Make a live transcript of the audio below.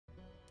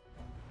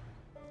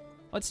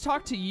Let's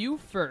talk to you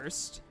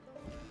first.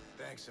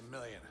 Thanks a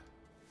million.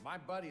 My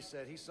buddy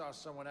said he saw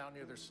someone out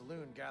near their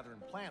saloon gathering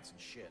plants and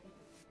shit.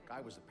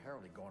 Guy was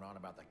apparently going on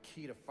about the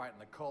key to fighting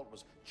the cult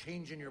was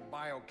changing your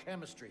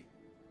biochemistry.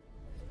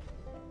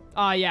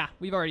 Yeah,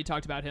 we've already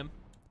talked about him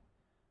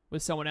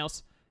with someone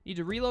else. Need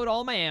to reload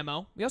all my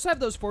ammo. We also have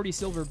those 40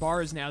 silver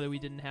bars now that we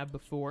didn't have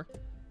before.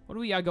 What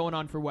do we got going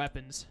on for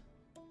weapons?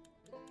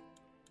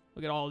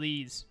 Look at all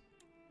these.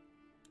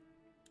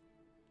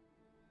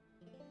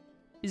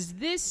 Is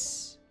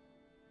this...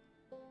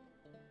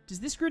 Does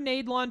this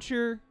grenade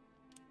launcher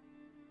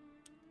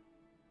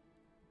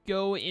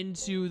go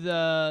into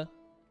the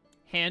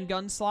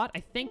handgun slot? I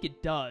think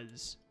it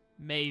does.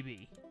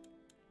 Maybe.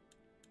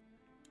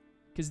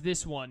 Because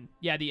this one...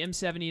 Yeah, the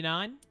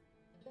M79.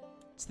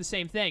 It's the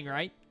same thing,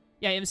 right?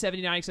 Yeah,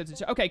 M79 except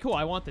it's... Okay, cool.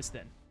 I want this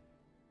then.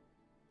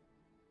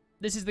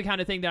 This is the kind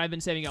of thing that I've been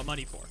saving up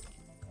money for.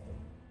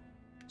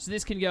 So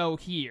this can go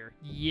here.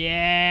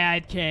 Yeah,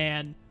 it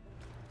can.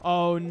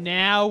 Oh,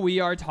 now we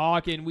are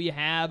talking. We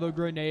have a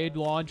grenade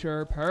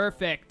launcher.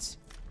 Perfect.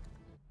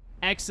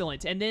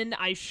 Excellent. And then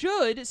I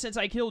should, since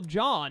I killed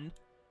John,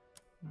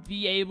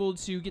 be able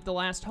to get the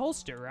last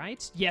holster,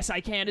 right? Yes, I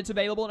can. It's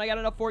available, and I got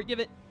enough for it. Give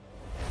it.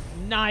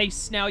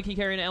 Nice. Now I can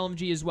carry an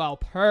LMG as well.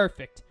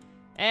 Perfect.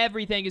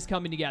 Everything is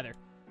coming together.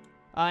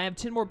 I have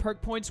 10 more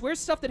perk points. Where's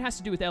stuff that has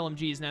to do with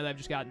LMGs now that I've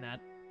just gotten that?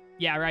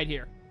 Yeah, right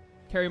here.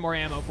 Carry more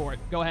ammo for it.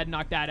 Go ahead and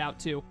knock that out,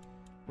 too.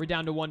 We're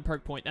down to 1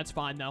 perk point. That's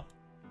fine, though.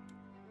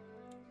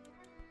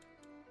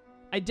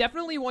 I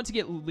definitely want to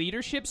get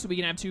leadership so we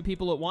can have 2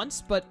 people at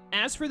once, but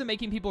as for the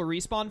making people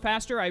respawn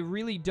faster, I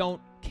really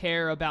don't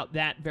care about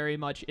that very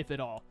much, if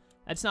at all.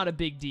 That's not a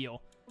big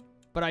deal.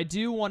 But I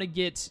do want to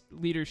get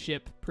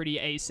leadership pretty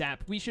ASAP.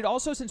 We should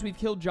also, since we've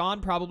killed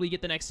John, probably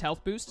get the next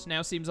health boost.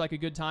 Now seems like a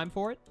good time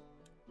for it.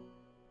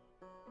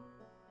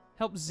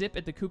 Help Zip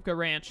at the Kupka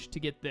Ranch to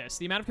get this.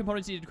 The amount of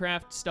components needed to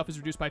craft stuff is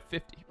reduced by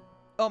 50.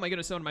 Oh my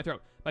goodness, so in my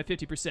throat. By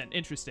 50%.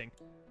 Interesting.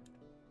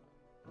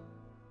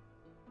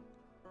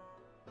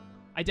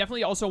 I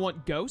definitely also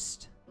want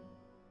Ghost.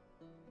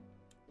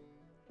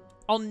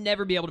 I'll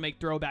never be able to make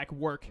Throwback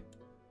work.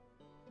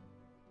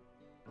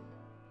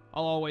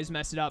 I'll always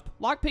mess it up.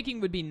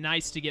 Lockpicking would be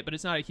nice to get, but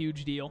it's not a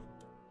huge deal.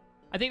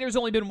 I think there's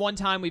only been one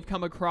time we've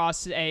come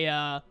across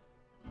a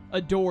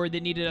door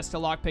that needed us to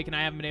lockpick, and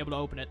I haven't been able to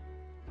open it.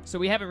 So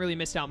we haven't really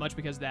missed out much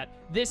because of that.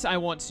 This I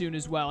want soon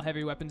as well.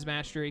 Heavy Weapons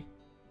Mastery.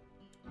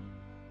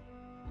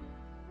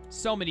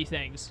 So many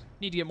things.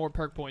 Need to get more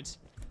perk points.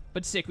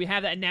 But sick, we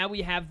have that, and now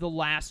we have the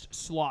last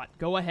slot.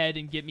 Go ahead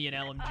and get me an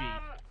LMG.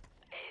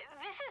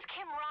 This is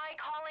Kim Rye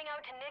calling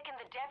out to Nick and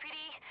the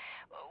deputy.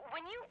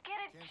 When you get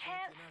a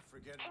chance,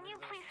 can you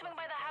please swing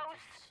by the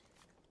house?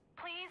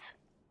 Please?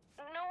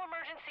 No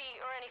emergency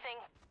or anything.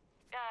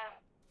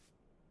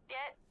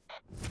 Yet?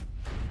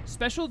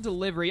 Special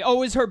delivery.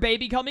 Oh, is her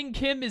baby coming?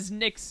 Kim is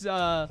Nick's,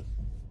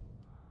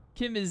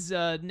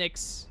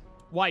 Nick's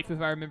wife,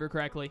 if I remember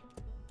correctly.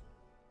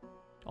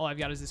 All I've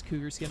got is this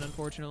cougar skin,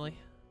 unfortunately.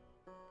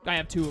 I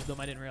have 2 of them,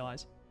 I didn't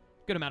realize.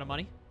 Good amount of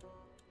money.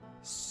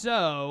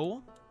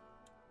 So,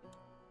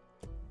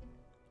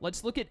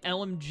 let's look at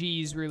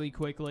LMGs really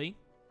quickly.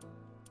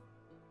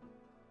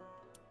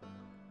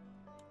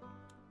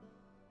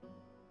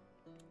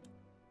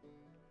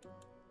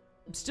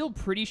 I'm still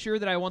pretty sure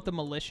that I want the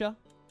militia.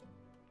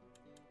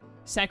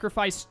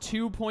 Sacrifice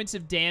 2 points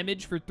of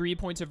damage for 3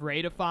 points of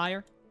rate of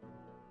fire.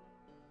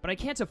 But I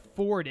can't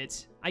afford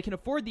it. I can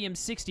afford the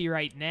M60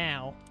 right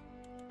now.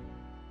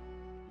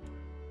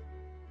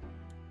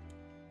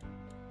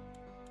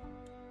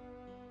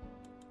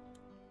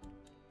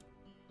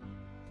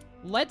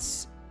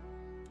 Let's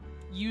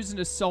use an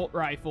assault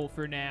rifle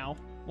for now.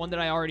 One that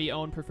I already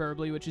own,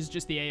 preferably, which is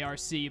just the ARC,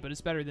 but it's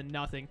better than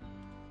nothing.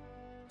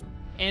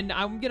 And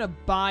I'm gonna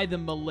buy the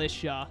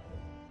militia.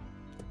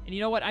 And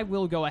you know what? I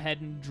will go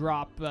ahead and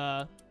drop,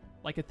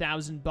 like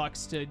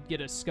 $1,000 to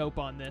get a scope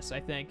on this, I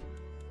think.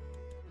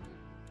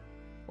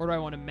 Or do I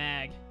want a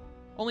mag?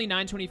 Only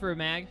 $9.20 for a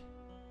mag.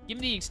 Give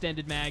me the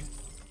extended mag.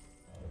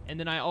 And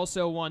then I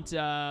also want,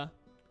 I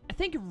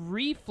think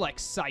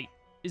reflex sight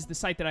is the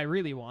sight that I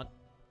really want.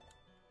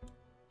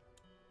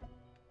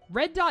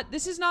 Red dot,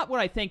 this is not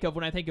what I think of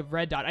when I think of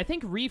red dot. I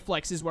think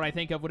reflex is what I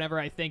think of whenever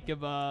I think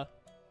of,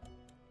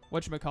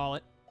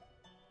 whatchamacallit.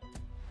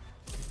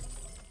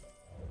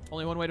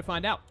 Only one way to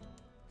find out.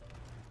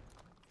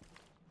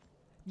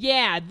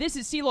 Yeah, this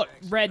is, see, look,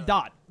 red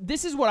dot.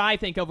 This is what I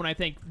think of when I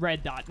think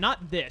red dot,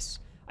 not this.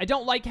 I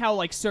don't like how,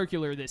 like,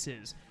 circular this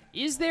is.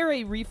 Is there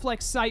a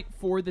reflex sight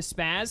for the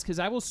spaz? Because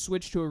I will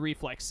switch to a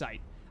reflex sight.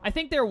 I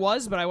think there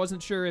was, but I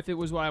wasn't sure if it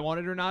was what I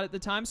wanted or not at the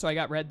time, so I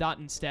got red dot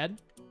instead.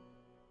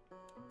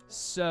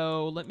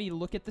 So, let me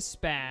look at the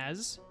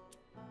spaz.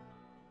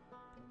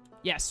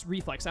 Yes,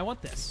 reflex. I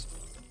want this.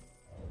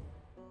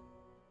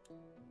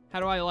 How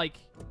do I, like...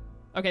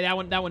 Okay, that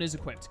one is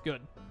equipped.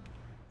 Good.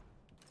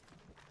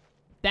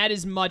 That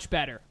is much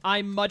better.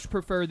 I much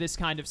prefer this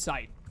kind of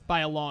sight by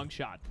a long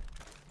shot.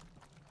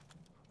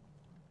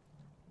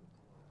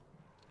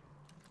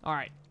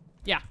 Alright.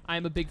 Yeah, I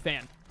am a big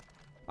fan.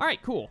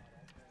 Alright, cool.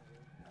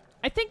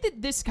 I think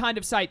that this kind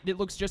of site that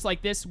looks just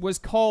like this was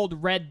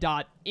called Red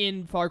Dot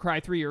in Far Cry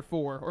 3 or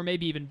 4, or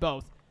maybe even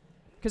both.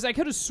 Because I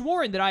could have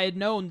sworn that I had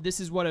known this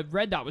is what a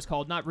Red Dot was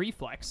called, not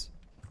reflex.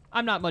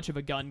 I'm not much of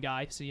a gun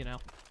guy, so you know.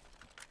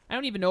 I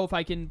don't even know if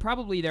I can...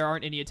 Probably there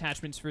aren't any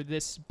attachments for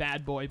this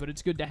bad boy, but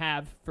it's good to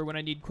have for when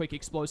I need quick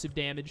explosive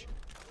damage.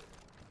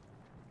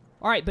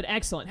 Alright, but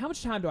excellent. How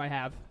much time do I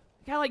have?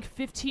 I got like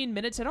 15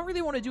 minutes. I don't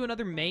really want to do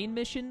another main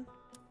mission.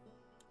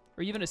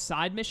 Or even a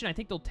side mission. I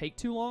think they'll take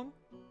too long.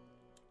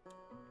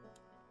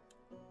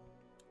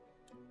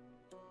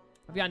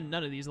 I've gotten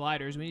none of these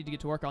lighters. We need to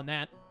get to work on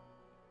that.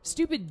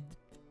 Stupid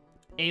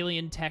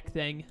alien tech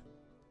thing.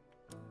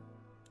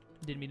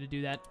 Didn't mean to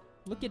do that.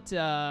 Look at,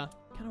 kind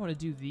of want to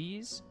do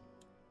these.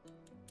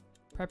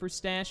 Prepper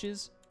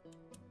stashes.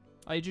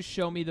 Oh, you just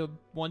show me the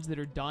ones that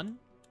are done?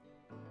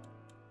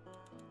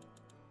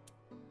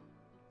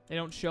 They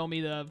don't show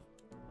me the...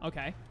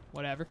 Okay,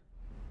 whatever.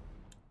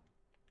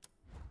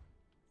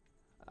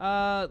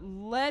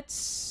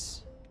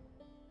 Let's...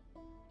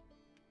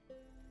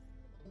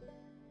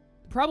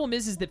 The problem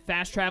is that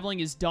fast traveling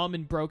is dumb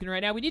and broken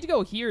right now. We need to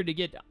go here to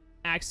get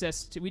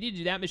access to... We need to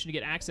do that mission to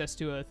get access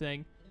to a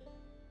thing.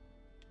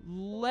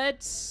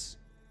 Let's...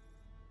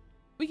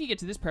 We can get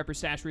to this prepper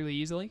stash really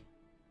easily.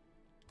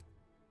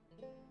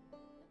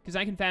 Because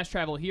I can fast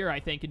travel here, I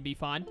think, and be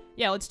fine.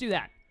 Yeah, let's do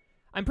that.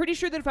 I'm pretty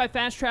sure that if I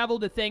fast travel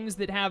to things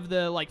that have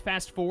the, like,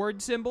 fast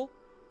forward symbol,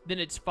 then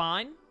it's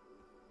fine.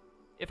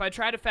 If I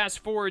try to fast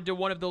forward to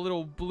one of the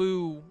little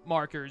blue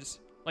markers,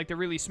 like the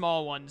really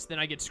small ones, then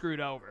I get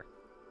screwed over.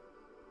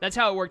 That's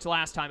how it worked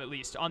last time, at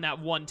least, on that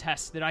one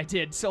test that I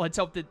did. So let's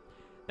hope that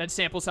that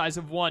sample size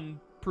of 1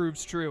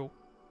 proves true.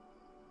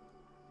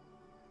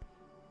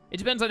 It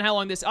depends on how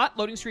long this... Ah,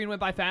 loading screen went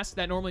by fast.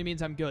 That normally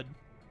means I'm good.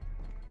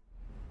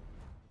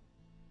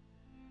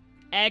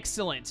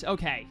 Excellent.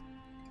 Okay.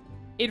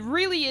 It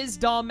really is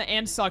dumb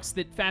and sucks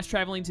that fast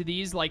traveling to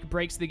these, like,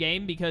 breaks the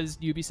game because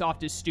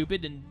Ubisoft is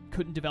stupid and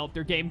couldn't develop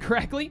their game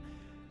correctly.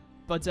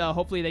 But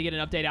hopefully they get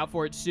an update out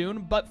for it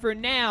soon. But for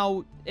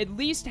now, at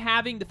least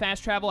having the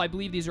fast travel, I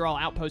believe these are all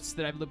outposts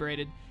that I've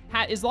liberated.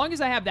 As long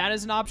as I have that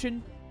as an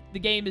option, the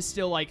game is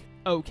still, like,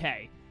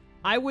 okay.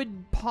 I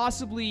would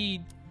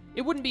possibly...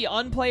 It wouldn't be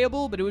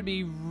unplayable, but it would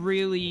be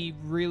really,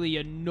 really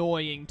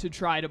annoying to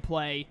try to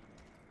play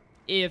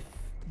if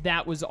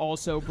that was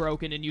also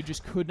broken and you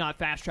just could not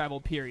fast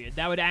travel, period.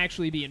 That would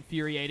actually be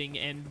infuriating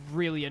and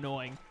really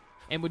annoying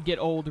and would get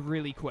old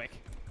really quick.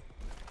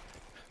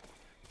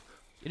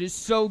 It is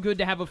so good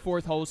to have a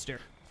 4th holster.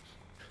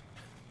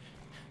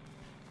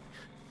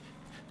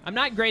 I'm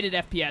not great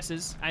at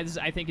FPSs, as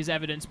I think is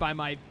evidenced by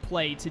my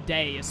play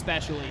today,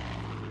 especially.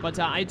 But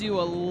I do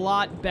a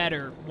lot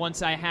better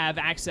once I have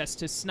access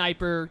to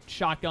sniper,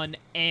 shotgun,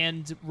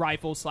 and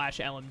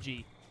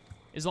rifle/LMG.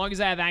 As long as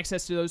I have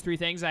access to those 3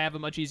 things, I have a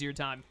much easier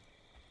time.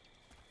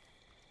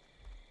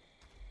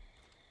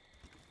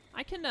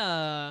 I can,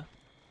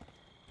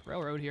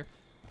 railroad here.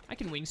 I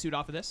can wingsuit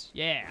off of this.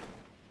 Yeah.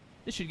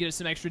 This should get us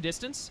some extra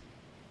distance.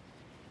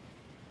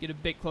 Get a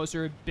bit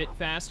closer, a bit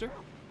faster.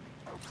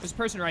 There's a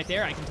person right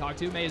there I can talk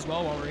to. May as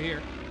well while we're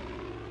here.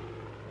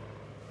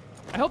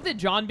 I hope that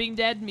John being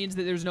dead means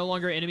that there's no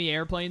longer enemy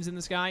airplanes in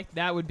the sky.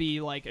 That would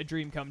be, like, a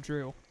dream come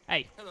true.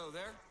 Hey. Hello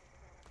there.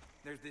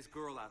 There's this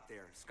girl out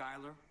there,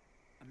 Skylar.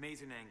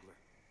 Amazing angler.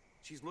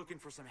 She's looking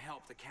for some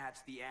help to catch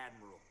the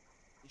Admiral.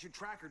 You should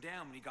track her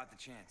down when you got the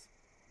chance.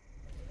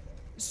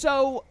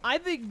 So,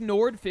 I've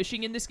ignored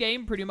fishing in this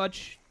game pretty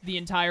much the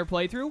entire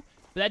playthrough,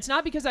 but that's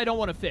not because I don't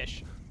want to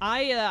fish.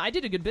 I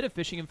did a good bit of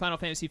fishing in Final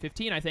Fantasy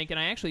 15, I think, and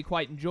I actually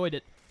quite enjoyed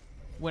it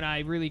when I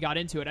really got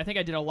into it. I think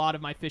I did a lot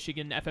of my fishing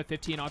in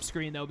FF15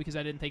 off-screen, though, because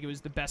I didn't think it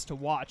was the best to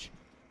watch.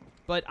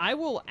 But I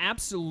will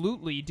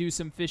absolutely do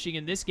some fishing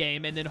in this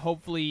game and then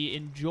hopefully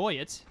enjoy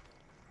it.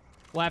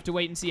 We'll have to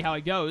wait and see how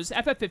it goes.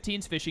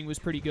 FF15's fishing was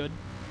pretty good.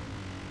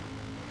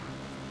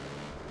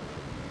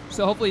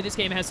 So hopefully this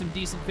game has some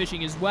decent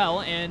fishing as well,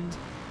 and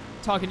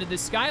talking to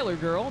this Skylar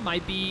girl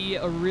might be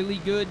a really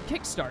good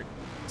kickstart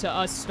to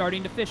us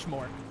starting to fish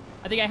more.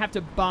 I think I have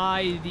to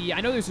buy the...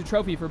 I know there's a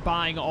trophy for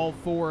buying all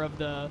 4 of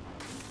the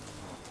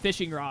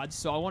fishing rods,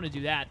 so I want to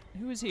do that.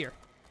 Who is here?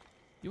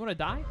 You want to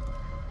die?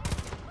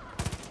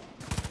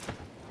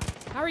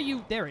 How are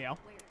you? There we go.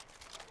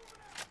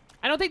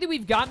 I don't think that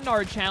we've gotten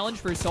our challenge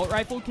for assault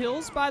rifle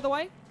kills, by the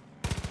way.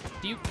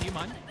 Do you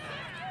mind?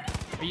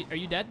 Are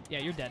you dead? Yeah,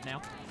 you're dead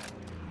now.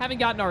 Haven't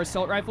gotten our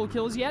assault rifle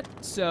kills yet,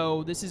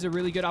 so this is a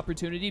really good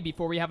opportunity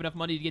before we have enough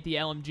money to get the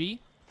LMG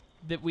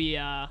that we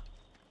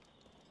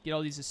get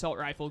all these assault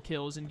rifle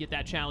kills and get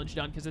that challenge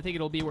done, because I think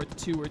it'll be worth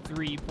 2 or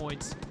 3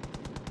 points.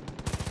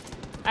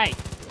 Hey!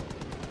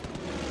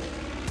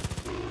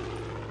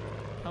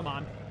 Come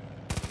on.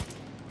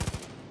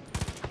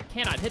 I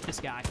cannot hit this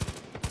guy.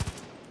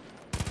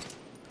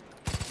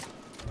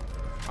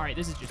 Alright,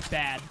 this is just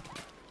bad.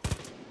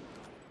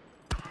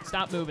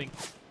 Stop moving.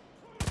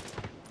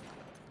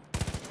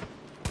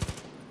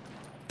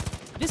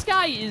 This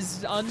guy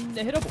is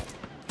unhittable.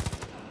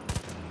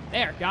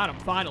 There, got him,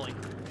 finally.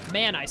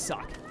 Man, I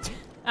suck.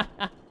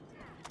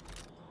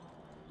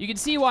 You can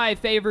see why I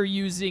favor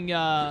using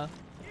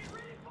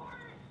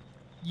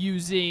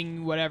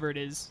whatever it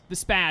is. The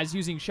spaz,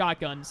 using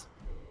shotguns.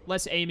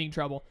 Less aiming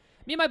trouble.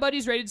 Me and my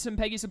buddies raided some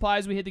Peggy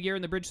supplies. We hit the gear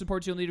and the bridge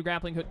supports. You'll need a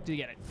grappling hook to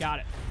get it. Got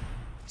it.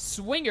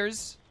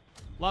 Swingers.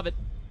 Love it.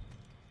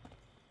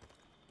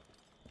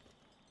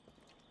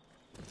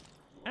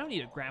 I don't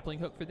need a grappling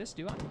hook for this,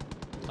 do I?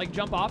 Like,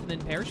 jump off and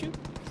then parachute?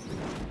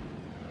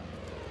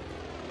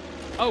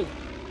 Oh.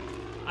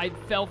 I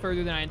fell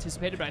further than I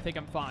anticipated, but I think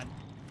I'm fine.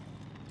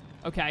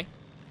 Okay.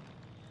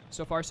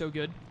 So far, so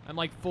good. I'm,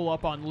 like, full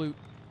up on loot.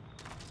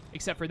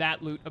 Except for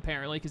that loot,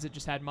 apparently, because it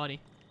just had money.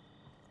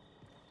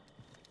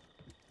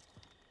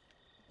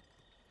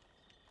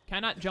 Can I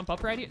not jump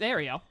up right here? There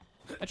we go.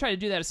 I tried to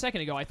do that a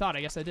second ago. I thought.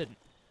 I guess I didn't.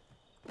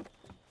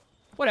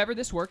 Whatever.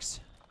 This works.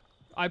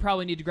 I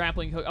probably need a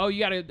grappling hook. Oh, you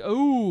gotta...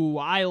 Ooh,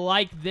 I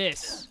like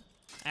this.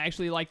 I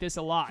actually like this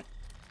a lot.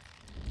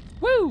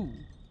 Woo!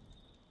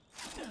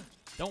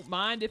 Don't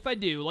mind if I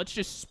do. Let's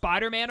just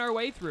Spider-Man our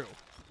way through.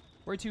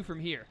 Where to from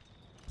here?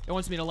 It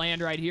wants me to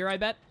land right here, I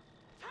bet.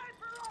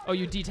 Oh,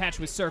 you detach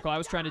with circle. I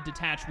was trying to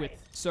detach with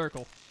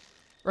circle.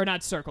 Or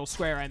not circle,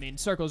 square, I mean.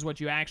 Circle is what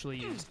you actually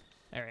use.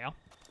 There we go.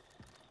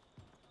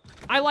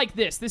 I like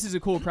this. This is a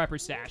cool prepper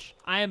stash.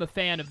 I am a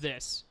fan of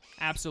this.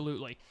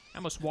 Absolutely. I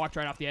almost walked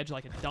right off the edge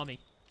like a dummy.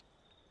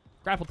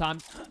 Grapple time.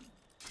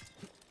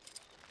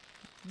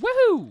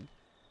 Woohoo!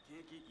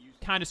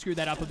 Kind of screwed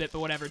that up a bit, but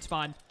whatever. It's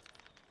fine.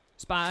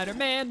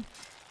 Spider-Man.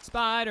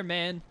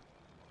 Spider-Man.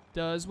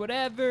 Does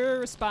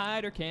whatever a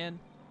spider can.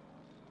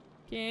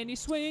 Can he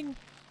swing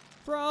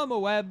from a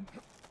web?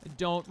 I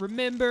don't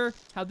remember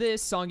how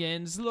this song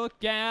ends.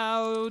 Look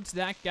out.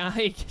 That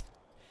guy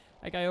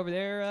over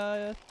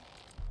there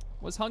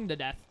was hung to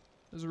death.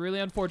 It was really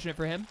unfortunate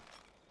for him.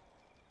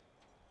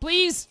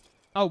 Please!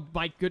 Oh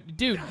my good...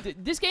 Dude,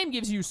 this game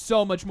gives you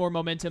so much more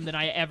momentum than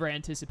I ever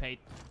anticipate.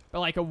 By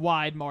like a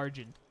wide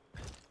margin.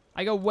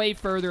 I go way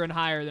further and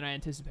higher than I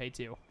anticipate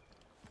to.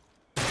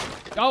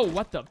 Oh,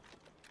 what the...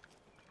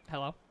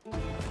 Hello?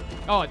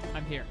 Oh,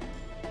 I'm here.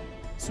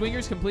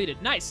 Swingers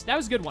completed. Nice. That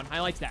was a good one. I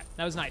liked that.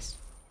 That was nice.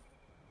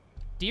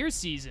 Deer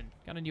season.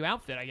 Got a new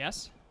outfit, I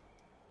guess.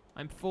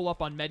 I'm full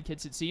up on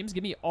medkits, it seems.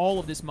 Give me all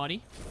of this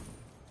money.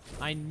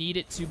 I need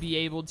it to be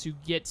able to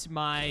get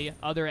my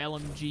other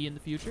LMG in the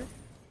future.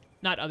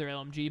 Not other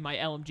LMG, my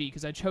LMG,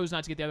 because I chose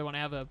not to get the other one. I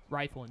have a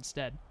rifle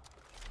instead.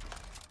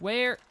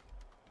 Where...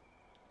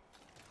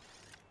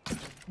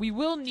 We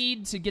will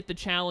need to get the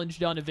challenge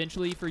done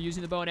eventually for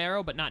using the bow and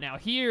arrow, but not now.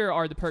 Here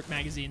are the perk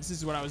magazines. This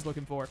is what I was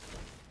looking for.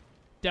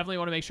 Definitely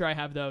want to make sure I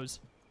have those.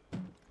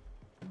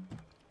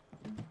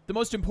 The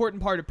most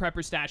important part of prepper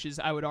stashes,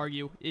 I would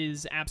argue,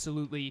 is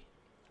absolutely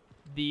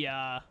the,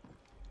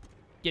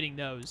 getting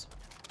those.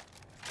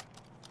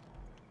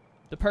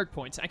 The perk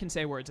points. I can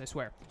say words, I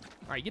swear.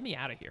 Alright, get me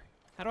out of here.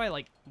 How do I,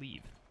 like,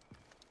 leave?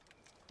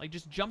 Like,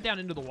 just jump down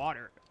into the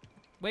water.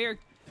 Where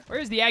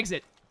is the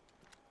exit?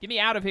 Get me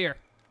out of here.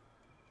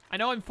 I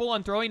know I'm full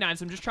on throwing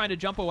knives. I'm just trying to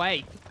jump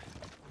away.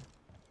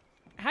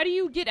 How do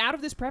you get out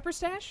of this prepper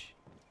stash?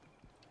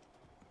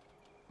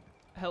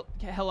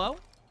 Hello?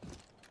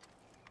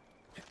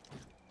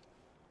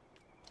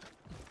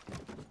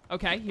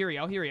 Okay, here we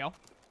go, here we go.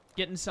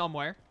 Getting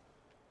somewhere.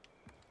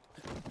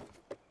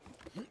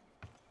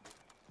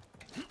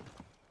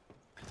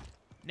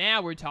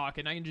 Now we're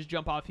talking. I can just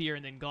jump off here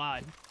and then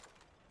glide.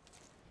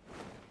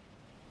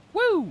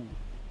 Woo!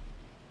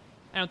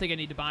 I don't think I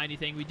need to buy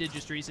anything. We did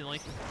just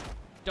recently.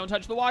 Don't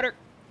touch the water.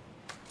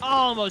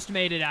 Almost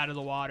made it out of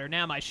the water.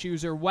 Now my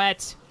shoes are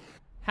wet.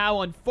 How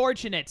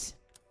unfortunate.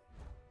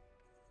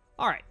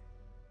 Alright.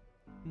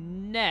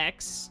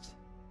 Next.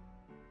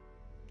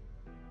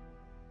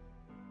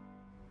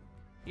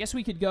 I guess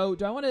we could go...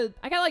 Do I want to...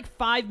 I got like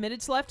 5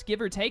 minutes left,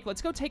 give or take.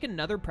 Let's go take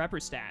another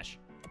prepper stash.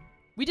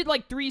 We did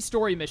like 3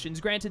 story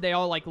missions. Granted, they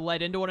all like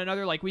led into one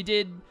another. Like we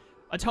did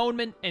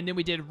Atonement, and then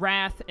we did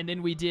Wrath, and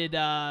then we did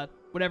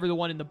whatever the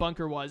one in the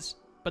bunker was.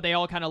 But they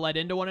all kind of led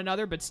into one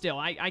another. But still,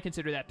 I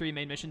consider that 3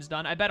 main missions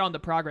done. I bet on the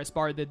progress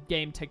bar the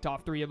game ticked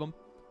off 3 of them.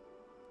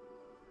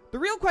 The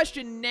real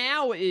question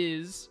now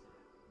is...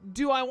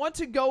 Do I want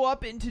to go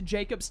up into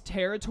Jacob's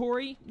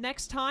territory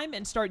next time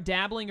and start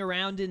dabbling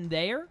around in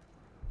there?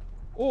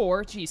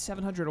 Or, geez,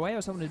 700 away? I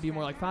was hoping it'd be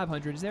more like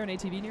 500. Is there an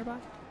ATV nearby?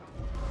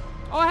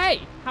 Oh,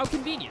 hey! How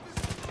convenient.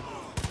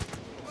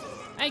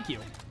 Thank you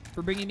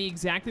for bringing me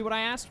exactly what I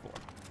asked for.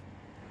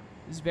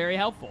 This is very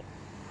helpful.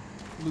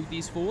 Loot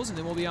these fools, and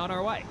then we'll be on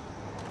our way.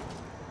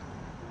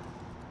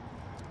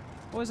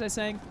 What was I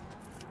saying?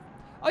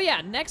 Oh,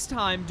 yeah, next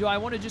time, do I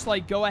want to just,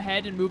 like, go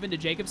ahead and move into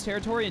Jacob's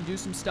territory and do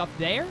some stuff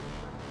there?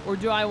 Or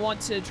do I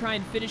want to try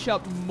and finish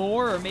up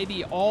more or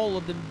maybe all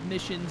of the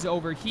missions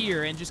over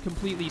here and just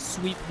completely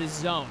sweep this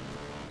zone?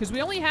 Because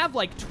we only have,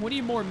 like, 20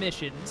 more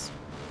missions,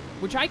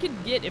 which I can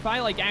get if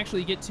I, like,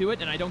 actually get to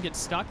it and I don't get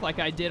stuck like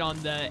I did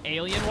on the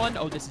alien one.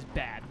 Oh, this is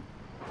bad.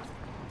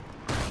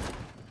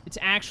 It's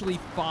actually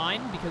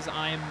fine because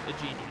I'm a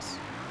genius.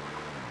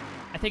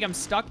 I think I'm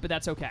stuck, but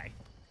that's okay.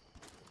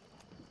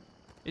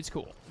 It's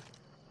cool.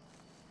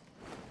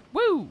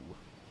 Woo!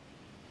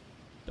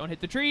 Don't hit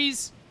the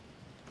trees.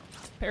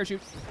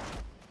 Parachute.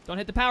 Don't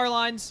hit the power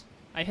lines.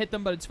 I hit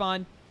them, but it's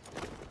fine.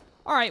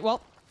 All right,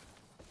 well.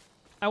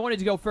 I wanted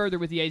to go further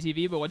with the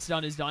ATV, but what's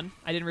done is done.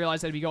 I didn't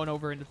realize I'd be going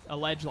over a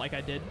ledge like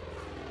I did.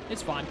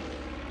 It's fine.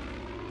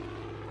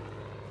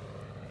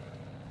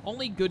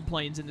 Only good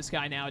planes in the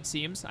sky now, it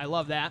seems. I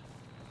love that.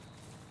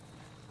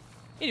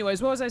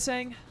 Anyways, what was I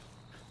saying?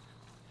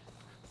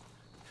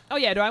 Oh,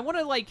 yeah, do I want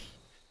to, like,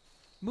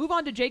 move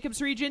on to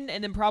Jacob's region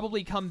and then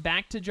probably come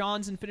back to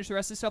John's and finish the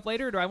rest of the stuff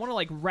later? Or do I want to,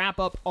 like, wrap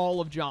up all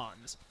of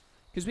John's?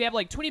 Because we have,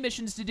 like, 20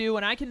 missions to do,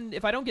 and I can,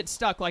 if I don't get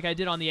stuck like I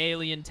did on the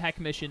alien tech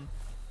mission,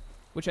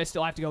 which I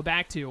still have to go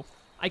back to,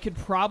 I could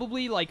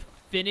probably, like,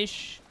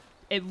 finish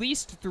at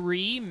least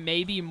 3,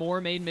 maybe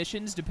more main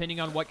missions, depending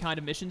on what kind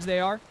of missions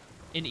they are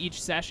in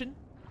each session.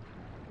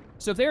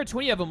 So if there are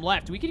 20 of them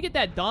left, we could get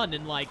that done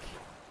in, like,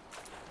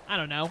 I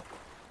don't know,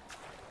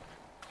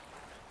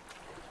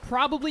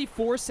 probably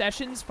 4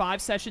 sessions,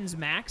 5 sessions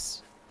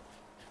max.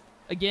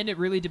 Again, it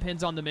really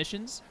depends on the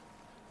missions.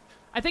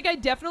 I think I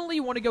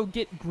definitely want to go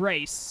get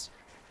Grace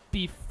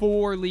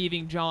before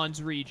leaving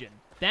John's region.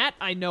 That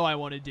I know I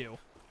want to do.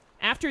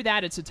 After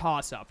that, it's a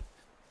toss-up.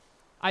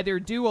 Either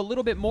do a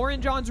little bit more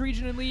in John's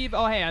region and leave.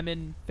 Oh, hey, I'm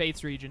in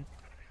Faith's region.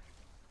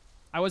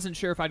 I wasn't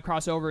sure if I'd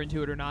cross over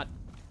into it or not.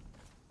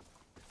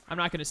 I'm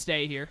not going to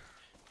stay here.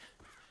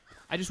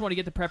 I just want to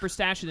get the prepper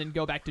stash and then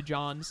go back to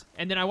John's.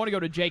 And then I want to go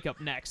to Jacob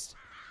next.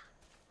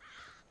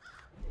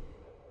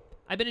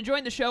 I've been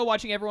enjoying the show,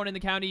 watching everyone in the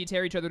county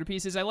tear each other to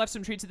pieces. I left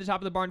some treats at the top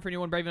of the barn for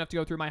anyone brave enough to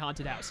go through my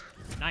haunted house.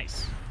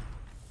 Nice.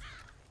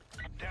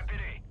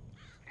 Deputy,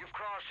 you've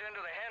crossed into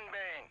the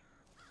henbane.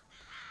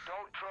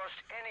 Don't trust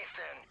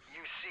anything you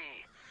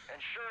see.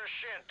 And sure as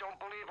shit, don't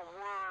believe a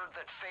word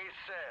that Faith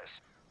says.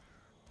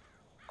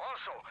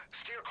 Also,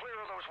 steer clear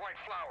of those white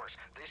flowers.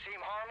 They seem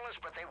harmless,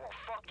 but they will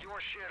fuck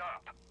your shit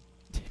up.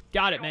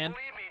 Got it, man.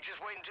 Don't believe me, just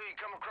wait until you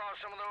come across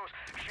some of those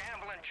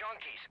shambling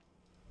junkies.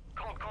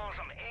 Cult calls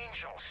them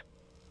angels,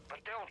 but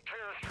they'll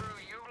tear through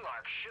you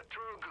like shit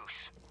through a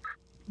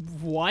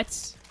goose.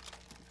 What?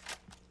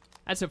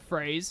 That's a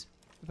phrase,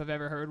 if I've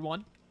ever heard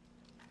one.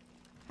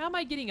 How am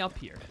I getting up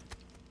here?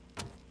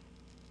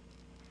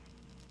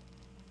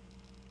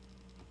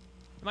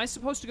 Am I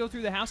supposed to go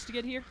through the house to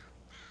get here?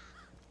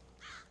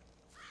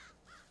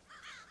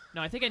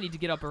 No, I think I need to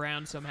get up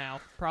around somehow.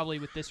 Probably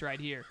with this right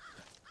here.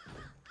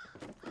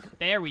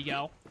 There we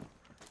go.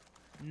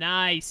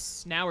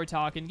 Nice. Now we're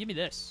talking. Give me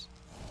this.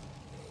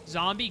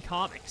 Zombie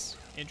comics.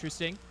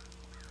 Interesting.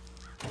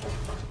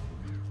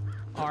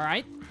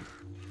 Alright.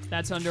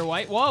 That's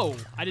underway. Whoa!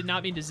 I did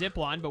not mean to zip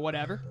line, but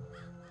whatever.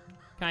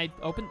 Can I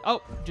open?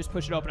 Oh, just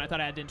push it open. I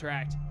thought I had to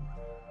interact.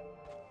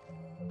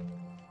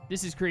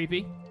 This is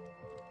creepy.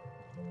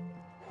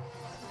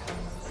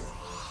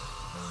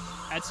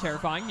 That's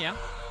terrifying, yeah.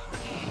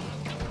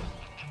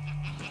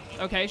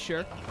 Okay,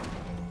 sure.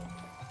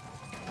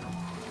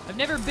 I've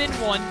never been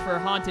one for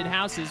haunted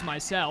houses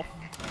myself.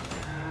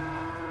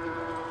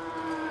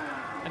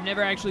 I've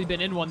never actually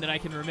been in one that I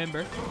can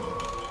remember.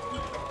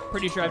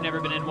 Pretty sure I've never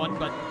been in one,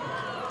 but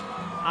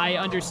I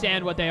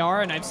understand what they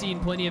are, and I've seen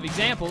plenty of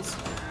examples.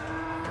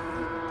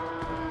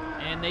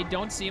 And they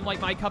don't seem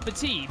like my cup of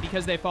tea,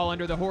 because they fall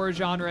under the horror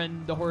genre,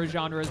 and the horror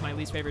genre is my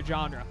least favorite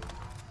genre.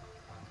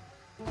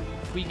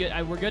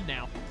 We're good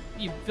now.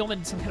 You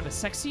filming some kind of a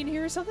sex scene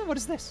here or something? What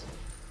is this?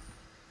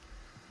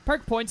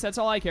 Perk points, that's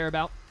all I care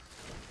about.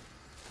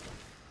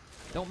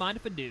 Don't mind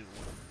if I do.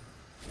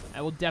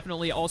 I will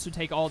definitely also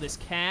take all this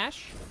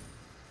cash.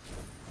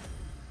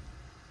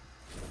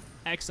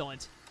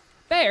 Excellent.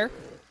 Bear!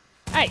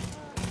 Hey!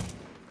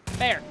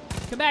 Bear,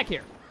 come back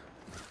here.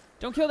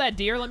 Don't kill that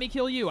deer, let me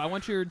kill you. I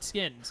want your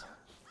skins.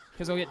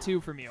 Because I'll get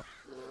 2 from you.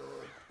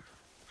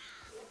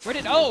 Where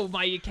did... Oh,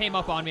 it came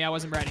up on me. I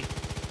wasn't ready.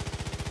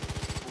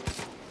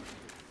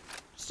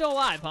 Still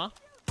alive, huh?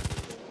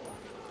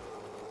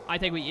 I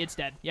think it's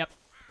dead. Yep.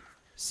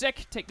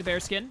 Sick. Take the bear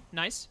skin.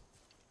 Nice.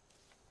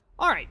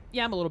 Alright.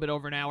 Yeah, I'm a little bit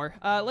over an hour.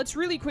 Let's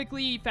really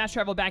quickly fast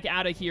travel back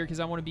out of here because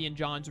I want to be in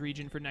John's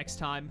region for next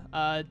time.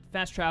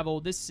 Fast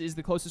travel. This is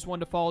the closest one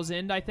to Falls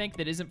End, I think,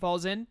 that isn't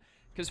Falls End.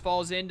 Because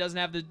Falls End doesn't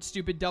have the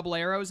stupid double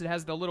arrows. It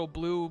has the little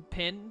blue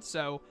pin,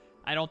 so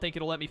I don't think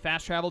it'll let me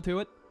fast travel to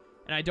it.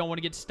 And I don't want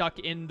to get stuck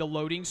in the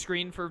loading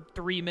screen for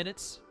 3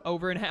 minutes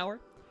over an hour.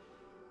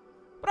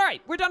 But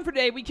alright, we're done for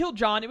today. We killed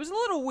John. It was a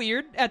little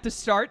weird at the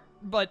start,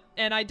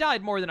 and I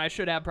died more than I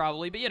should have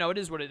probably, but you know, it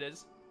is what it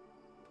is.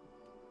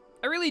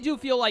 I really do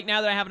feel like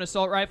now that I have an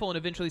assault rifle and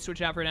eventually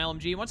switch out for an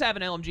LMG, once I have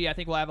an LMG, I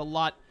think we'll have a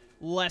lot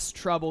less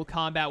trouble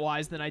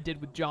combat-wise than I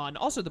did with John.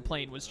 Also, the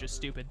plane was just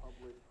stupid.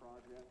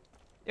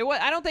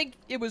 I don't think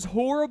it was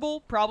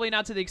horrible, probably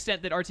not to the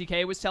extent that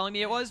RTK was telling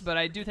me it was, but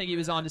I do think he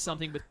was onto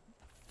something with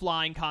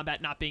flying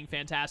combat not being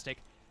fantastic.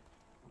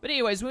 But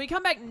anyways, when we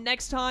come back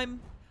next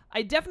time,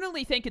 I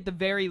definitely think at the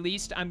very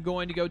least I'm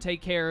going to go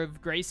take care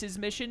of Grace's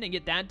mission and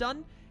get that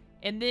done.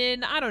 And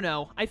then, I don't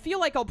know, I feel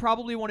like I'll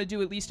probably want to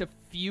do at least a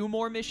few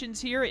more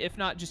missions here, if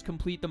not just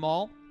complete them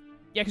all.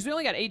 Yeah, because we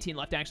only got 18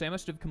 left, actually. I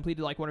must have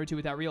completed like 1 or 2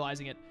 without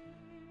realizing it.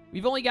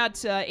 We've only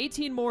got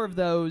 18 more of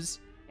those,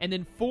 and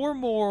then 4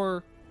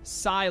 more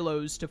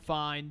silos to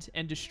find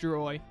and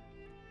destroy.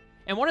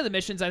 And one of the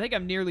missions I think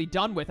I'm nearly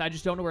done with. I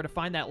just don't know where to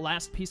find that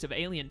last piece of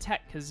alien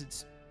tech because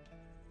it's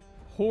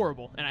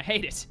horrible and I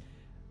hate it.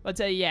 But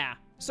yeah.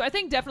 So I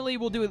think definitely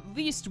we'll do at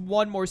least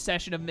one more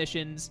session of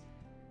missions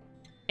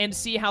and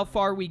see how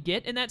far we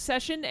get in that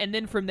session. And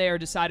then from there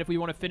decide if we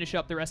want to finish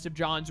up the rest of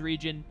John's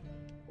region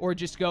or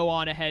just go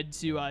on ahead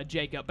to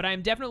Jacob. But I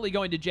am definitely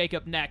going to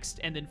Jacob next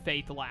and then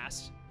Faith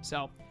last.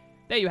 So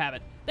there you have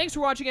it. Thanks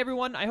for watching,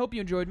 everyone. I hope you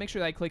enjoyed. Make sure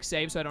that I click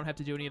save so I don't have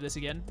to do any of this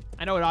again.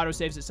 I know it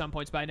auto-saves at some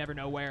points, but I never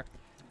know where.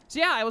 So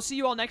yeah, I will see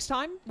you all next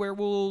time, where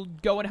we'll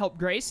go and help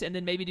Grace, and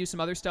then maybe do some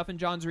other stuff in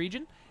John's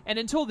region. And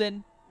until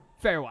then,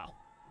 farewell.